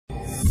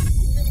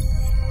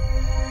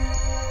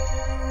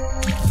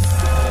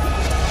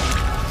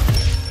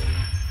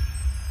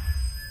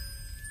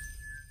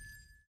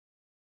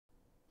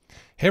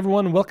Hey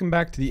everyone, welcome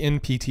back to the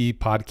Npte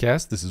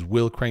podcast. This is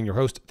Will Crane, your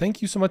host.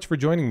 Thank you so much for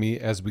joining me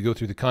as we go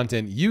through the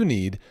content you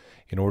need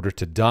in order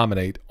to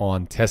dominate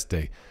on test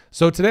day.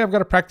 So today I've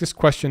got a practice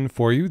question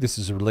for you. This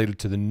is related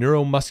to the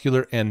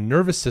neuromuscular and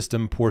nervous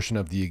system portion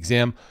of the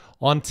exam.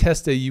 On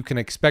test day, you can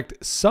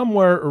expect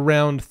somewhere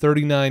around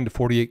 39 to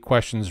 48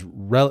 questions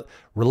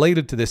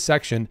related to this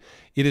section.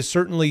 It is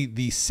certainly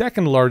the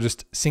second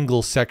largest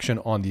single section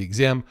on the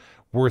exam,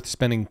 worth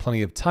spending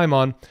plenty of time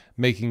on,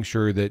 making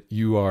sure that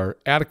you are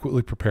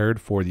adequately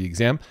prepared for the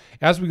exam.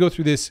 As we go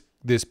through this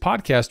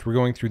podcast, we're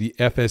going through the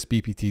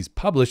FSBPT's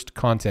published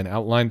content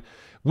outline,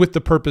 with the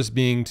purpose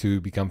being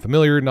to become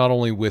familiar not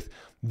only with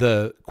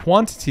the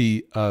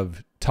quantity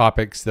of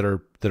topics that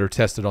are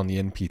tested on the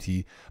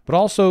Npte, but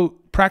also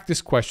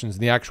practice questions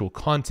and the actual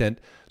content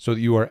so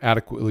that you are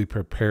adequately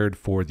prepared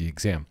for the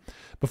exam.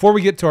 Before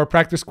we get to our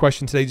practice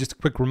question today, just a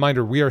quick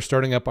reminder, we are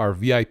starting up our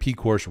VIP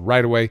course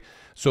right away.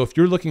 So if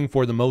you're looking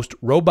for the most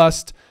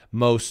robust,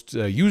 most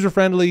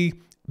user-friendly,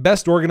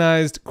 best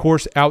organized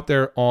course out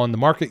there on the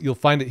market, you'll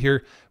find it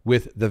here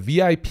with the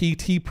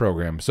VIPT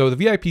program. So the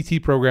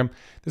VIPT program,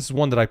 this is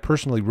one that I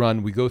personally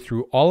run. We go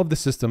through all of the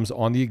systems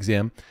on the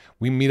exam.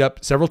 We meet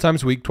up several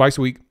times a week, twice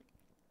a week,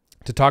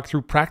 to talk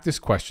through practice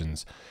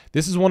questions.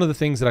 This is one of the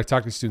things that I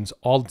talk to students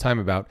all the time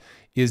about,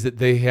 is that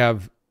they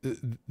have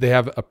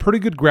a pretty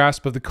good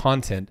grasp of the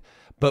content,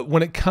 but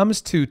when it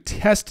comes to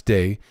test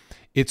day,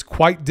 it's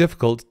quite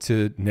difficult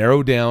to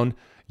narrow down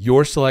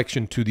your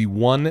selection to the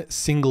one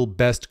single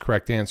best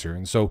correct answer.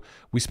 And so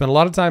we spend a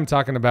lot of time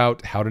talking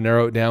about how to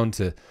narrow it down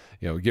to,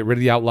 get rid of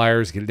the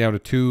outliers, get it down to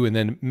two, and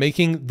then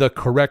making the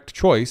correct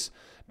choice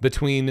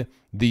between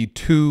the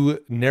two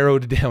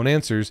narrowed down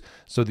answers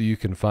so that you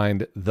can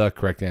find the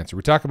correct answer.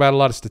 We talk about a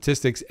lot of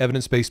statistics,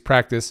 evidence-based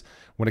practice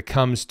when it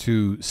comes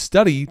to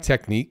study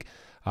technique.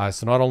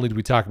 So not only do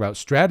we talk about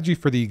strategy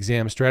for the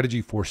exam,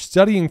 strategy for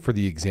studying for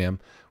the exam,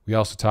 we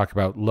also talk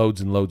about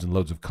loads and loads and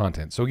loads of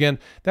content. So again,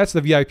 that's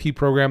the VIP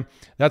program.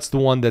 That's the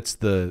one that's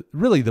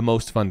really the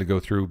most fun to go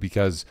through,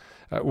 because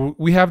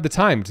we have the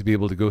time to be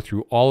able to go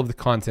through all of the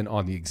content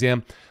on the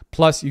exam.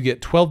 Plus, you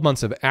get 12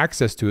 months of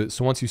access to it.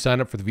 So once you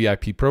sign up for the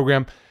VIP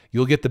program,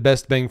 you'll get the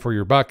best bang for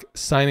your buck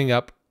signing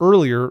up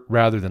earlier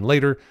rather than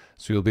later.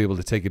 So you'll be able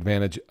to take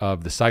advantage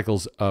of the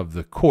cycles of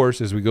the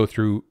course as we go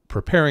through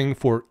preparing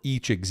for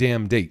each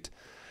exam date.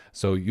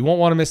 So you won't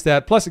want to miss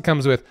that. Plus, it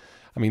comes with,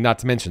 not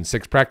to mention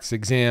 6 practice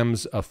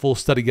exams, a full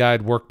study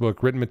guide,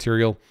 workbook, written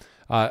material.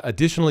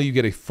 Additionally, you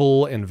get a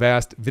full and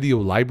vast video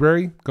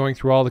library going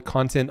through all the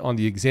content on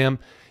the exam.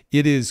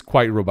 It is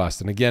quite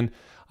robust. And again,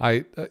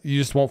 you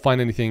just won't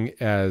find anything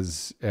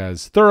as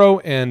thorough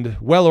and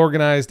well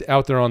organized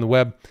out there on the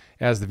web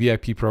as the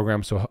VIP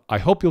program. So I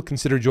hope you'll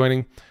consider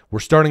joining. We're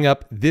starting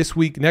up this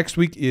week. Next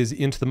week is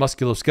into the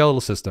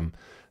musculoskeletal system.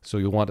 So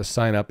you'll want to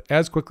sign up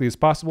as quickly as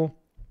possible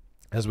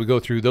as we go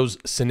through those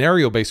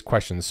scenario-based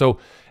questions. So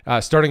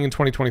starting in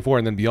 2024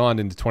 and then beyond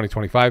into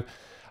 2025,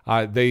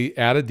 they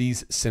added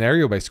these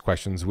scenario-based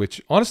questions,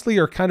 which honestly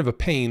are kind of a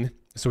pain.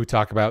 So we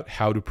talk about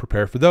how to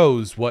prepare for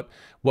those, what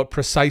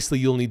precisely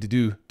you'll need to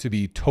do to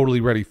be totally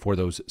ready for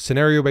those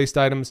scenario-based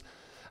items.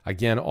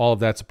 Again, all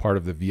of that's a part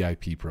of the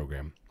VIP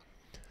program.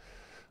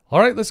 All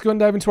right, let's go and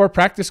dive into our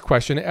practice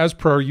question. As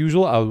per our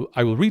usual,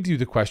 I will read you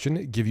the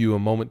question, give you a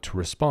moment to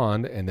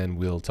respond, and then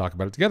we'll talk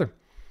about it together.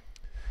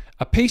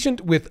 A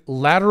patient with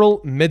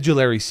lateral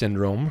medullary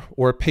syndrome,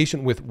 or a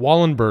patient with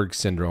Wallenburg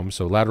syndrome,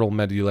 so lateral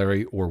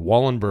medullary or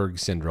Wallenburg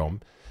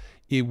syndrome,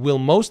 it will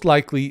most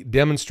likely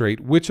demonstrate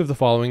which of the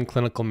following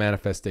clinical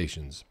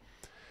manifestations.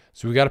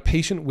 So we got a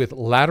patient with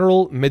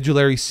lateral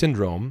medullary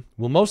syndrome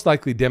will most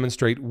likely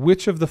demonstrate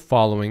which of the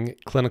following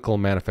clinical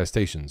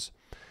manifestations.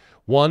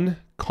 1,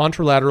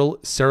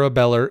 contralateral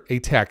cerebellar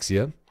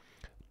ataxia.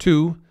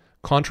 2,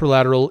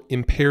 contralateral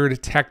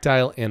impaired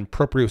tactile and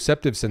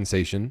proprioceptive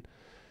sensation.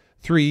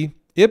 3,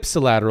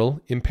 ipsilateral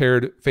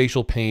impaired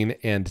facial pain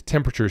and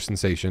temperature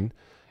sensation.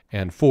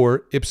 And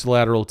 4,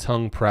 ipsilateral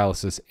tongue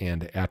paralysis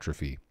and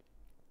atrophy.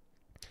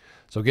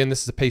 So again,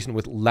 this is a patient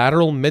with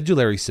lateral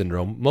medullary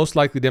syndrome, most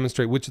likely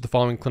demonstrate which of the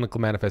following clinical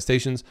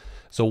manifestations.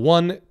 So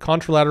 1,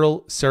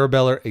 contralateral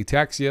cerebellar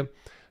ataxia.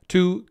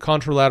 2,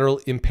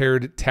 contralateral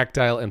impaired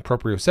tactile and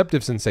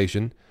proprioceptive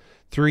sensation.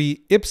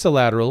 3,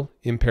 ipsilateral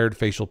impaired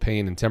facial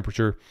pain and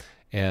temperature.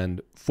 And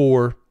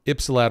 4,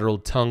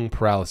 ipsilateral tongue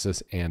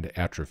paralysis and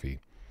atrophy.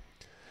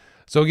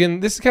 So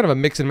again, this is kind of a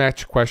mix and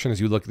match question. As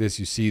you look at this,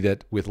 you see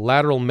that with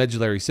lateral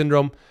medullary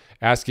syndrome,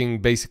 asking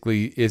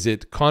basically, is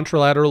it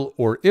contralateral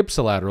or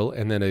ipsilateral?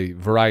 And then a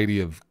variety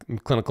of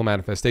clinical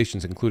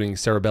manifestations, including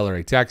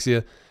cerebellar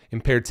ataxia,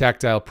 impaired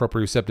tactile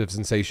proprioceptive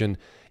sensation,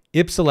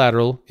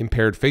 ipsilateral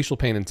impaired facial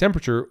pain and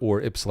temperature, or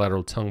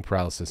ipsilateral tongue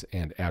paralysis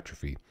and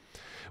atrophy.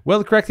 Well,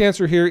 the correct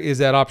answer here is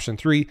at option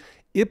 3,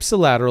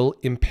 ipsilateral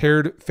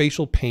impaired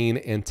facial pain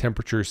and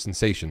temperature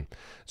sensation.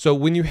 So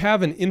when you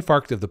have an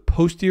infarct of the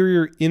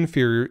posterior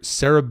inferior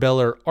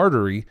cerebellar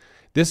artery,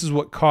 this is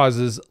what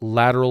causes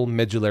lateral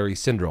medullary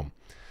syndrome.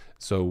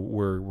 So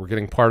we're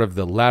getting part of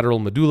the lateral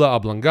medulla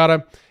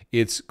oblongata.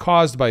 It's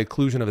caused by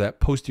occlusion of that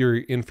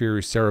posterior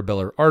inferior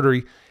cerebellar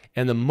artery.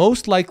 And the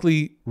most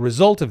likely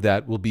result of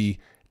that will be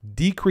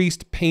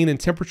decreased pain and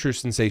temperature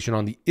sensation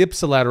on the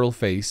ipsilateral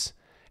face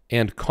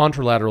and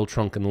contralateral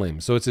trunk and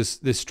limbs. So it's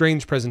this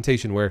strange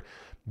presentation where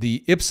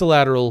the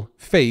ipsilateral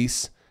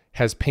face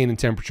has pain and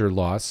temperature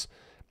loss,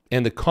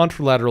 and the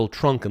contralateral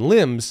trunk and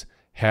limbs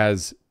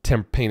has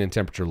pain and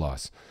temperature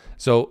loss.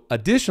 So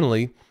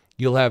additionally,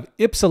 you'll have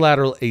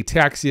ipsilateral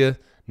ataxia,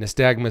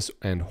 nystagmus,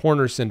 and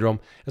Horner syndrome.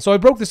 And so I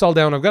broke this all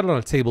down. I've got it on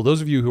a table.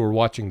 Those of you who are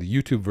watching the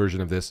YouTube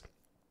version of this,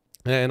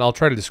 and I'll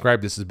try to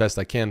describe this as best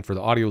I can for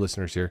the audio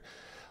listeners here.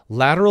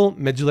 Lateral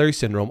medullary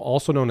syndrome,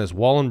 also known as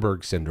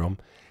Wallenburg syndrome,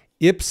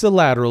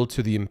 ipsilateral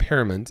to the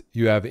impairment,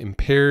 you have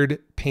impaired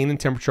pain and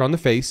temperature on the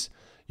face.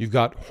 You've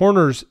got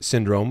Horner's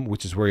syndrome,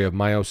 which is where you have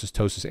meiosis,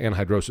 ptosis,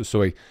 anhidrosis,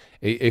 so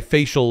a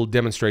facial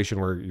demonstration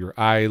where your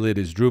eyelid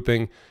is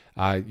drooping.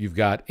 You've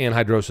got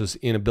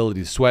anhidrosis,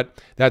 inability to sweat.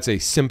 That's a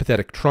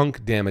sympathetic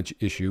trunk damage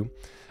issue.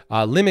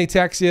 Limb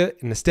ataxia,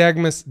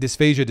 nystagmus,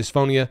 dysphagia,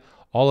 dysphonia,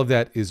 all of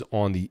that is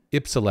on the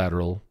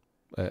ipsilateral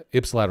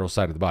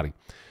side of the body.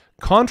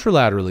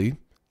 Contralaterally,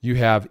 you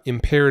have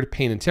impaired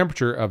pain and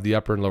temperature of the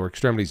upper and lower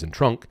extremities and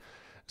trunk.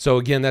 So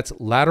again, that's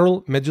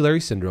lateral medullary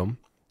syndrome.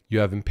 You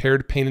have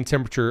impaired pain and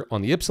temperature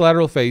on the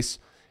ipsilateral face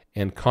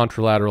and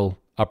contralateral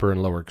upper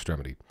and lower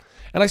extremity.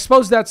 And I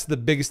suppose that's the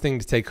biggest thing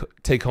to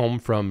take home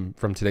from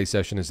today's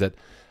session is that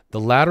the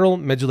lateral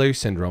medullary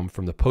syndrome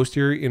from the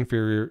posterior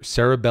inferior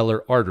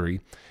cerebellar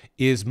artery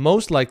is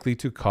most likely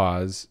to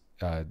cause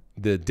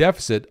the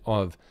deficit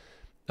of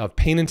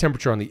pain and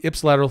temperature on the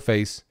ipsilateral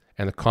face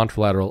and the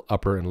contralateral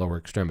upper and lower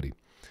extremity.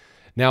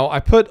 Now, I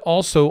put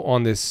also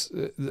on this,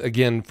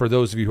 again, for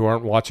those of you who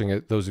aren't watching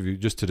it, those of you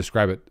just to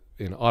describe it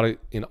in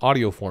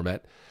audio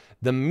format,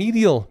 the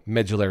medial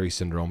medullary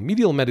syndrome.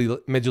 Medial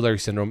medullary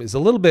syndrome is a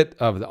little bit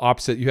of the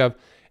opposite. You have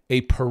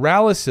a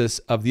paralysis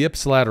of the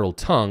ipsilateral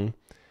tongue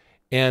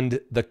and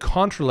the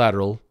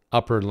contralateral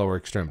upper and lower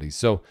extremities.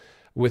 So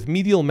with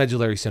medial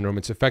medullary syndrome,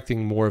 it's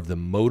affecting more of the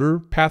motor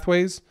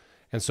pathways.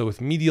 And so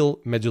with medial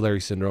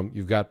medullary syndrome,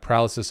 you've got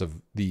paralysis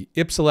of the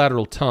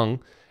ipsilateral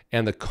tongue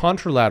and the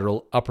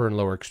contralateral upper and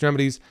lower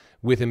extremities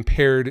with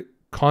impaired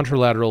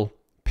contralateral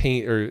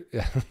pain, or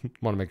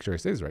want to make sure I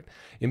say this right,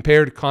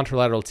 impaired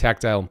contralateral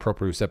tactile and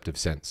proprioceptive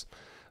sense.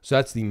 So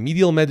that's the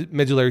medial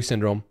medullary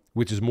syndrome,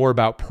 which is more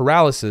about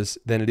paralysis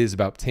than it is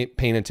about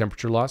pain and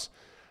temperature loss.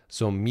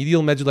 So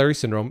medial medullary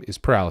syndrome is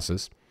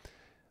paralysis,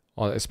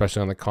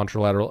 especially on the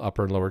contralateral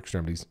upper and lower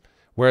extremities.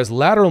 Whereas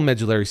lateral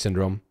medullary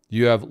syndrome,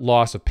 you have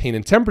loss of pain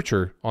and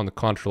temperature on the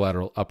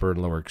contralateral upper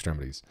and lower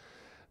extremities.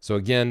 So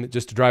again,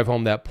 just to drive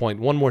home that point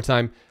one more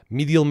time,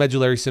 medial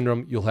medullary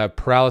syndrome, you'll have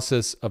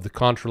paralysis of the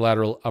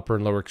contralateral upper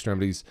and lower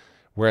extremities,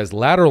 whereas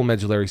lateral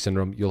medullary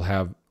syndrome, you'll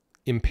have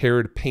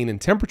impaired pain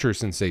and temperature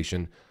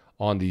sensation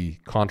on the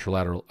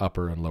contralateral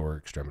upper and lower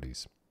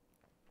extremities.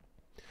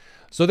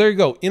 So there you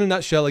go. In a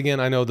nutshell, again,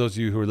 I know those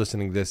of you who are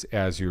listening to this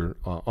as you're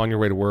on your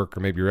way to work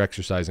or maybe you're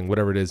exercising,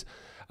 whatever it is,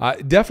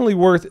 definitely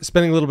worth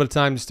spending a little bit of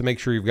time just to make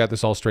sure you've got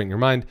this all straight in your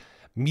mind.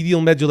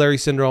 Medial medullary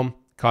syndrome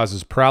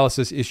causes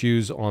paralysis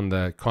issues on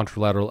the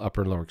contralateral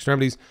upper and lower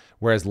extremities,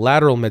 whereas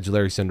lateral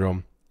medullary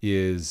syndrome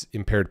is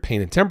impaired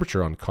pain and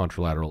temperature on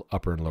contralateral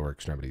upper and lower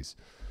extremities.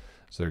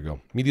 So there you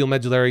go. Medial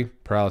medullary,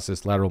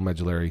 paralysis, lateral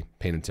medullary,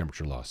 pain and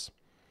temperature loss.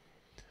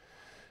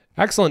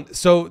 Excellent.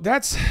 So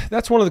that's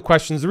one of the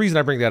questions. The reason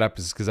I bring that up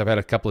is because I've had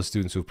a couple of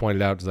students who've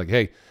pointed out, it's like,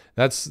 hey,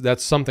 that's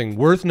something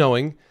worth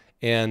knowing,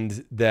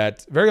 and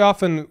that very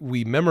often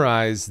we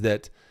memorize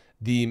that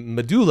the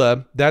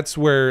medulla, that's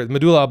where,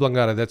 medulla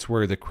oblongata, that's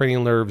where the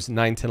cranial nerves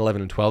 9, 10,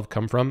 11, and 12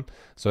 come from.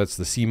 So that's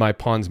the CMI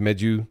pons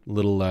medu,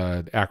 little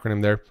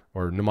acronym there,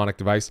 or mnemonic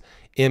device.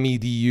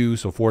 MEDU,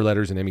 so 4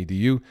 letters in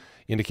MEDU,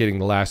 indicating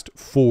the last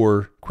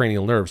 4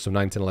 cranial nerves, so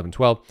 9, 10, 11,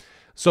 12.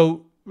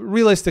 So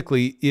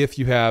realistically, if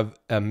you have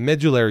a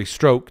medullary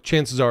stroke,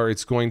 chances are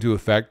it's going to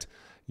affect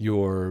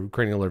your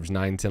cranial nerves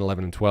 9, 10,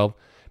 11, and 12.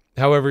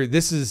 However,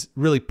 this is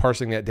really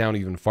parsing that down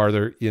even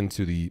farther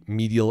into the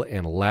medial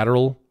and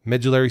lateral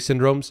medullary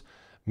syndromes.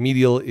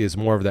 Medial is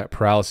more of that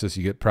paralysis.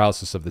 You get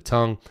paralysis of the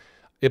tongue,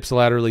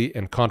 ipsilaterally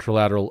and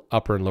contralateral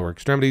upper and lower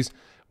extremities,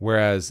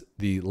 whereas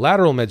the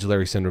lateral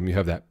medullary syndrome, you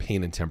have that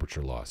pain and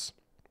temperature loss.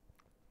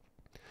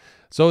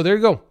 So there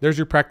you go. There's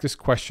your practice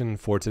question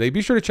for today.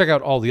 Be sure to check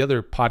out all the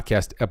other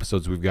podcast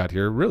episodes we've got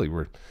here. Really,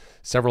 we're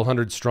several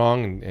hundred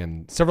strong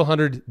and several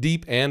hundred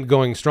deep and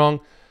going strong.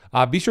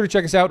 Be sure to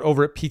check us out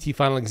over at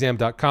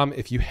ptfinalexam.com.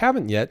 If you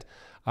haven't yet,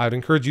 I'd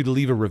encourage you to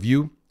leave a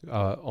review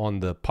on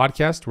the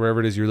podcast,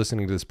 wherever it is you're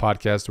listening to this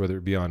podcast, whether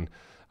it be on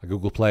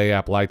Google Play,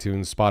 Apple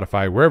iTunes,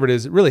 Spotify, wherever it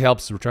is. It really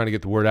helps. We're trying to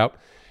get the word out.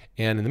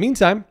 And in the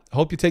meantime, I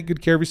hope you take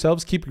good care of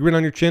yourselves. Keep a grin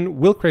on your chin.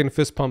 Will Crane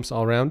fist pumps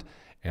all around.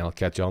 And I'll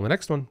catch you all in the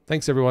next one.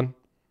 Thanks, everyone.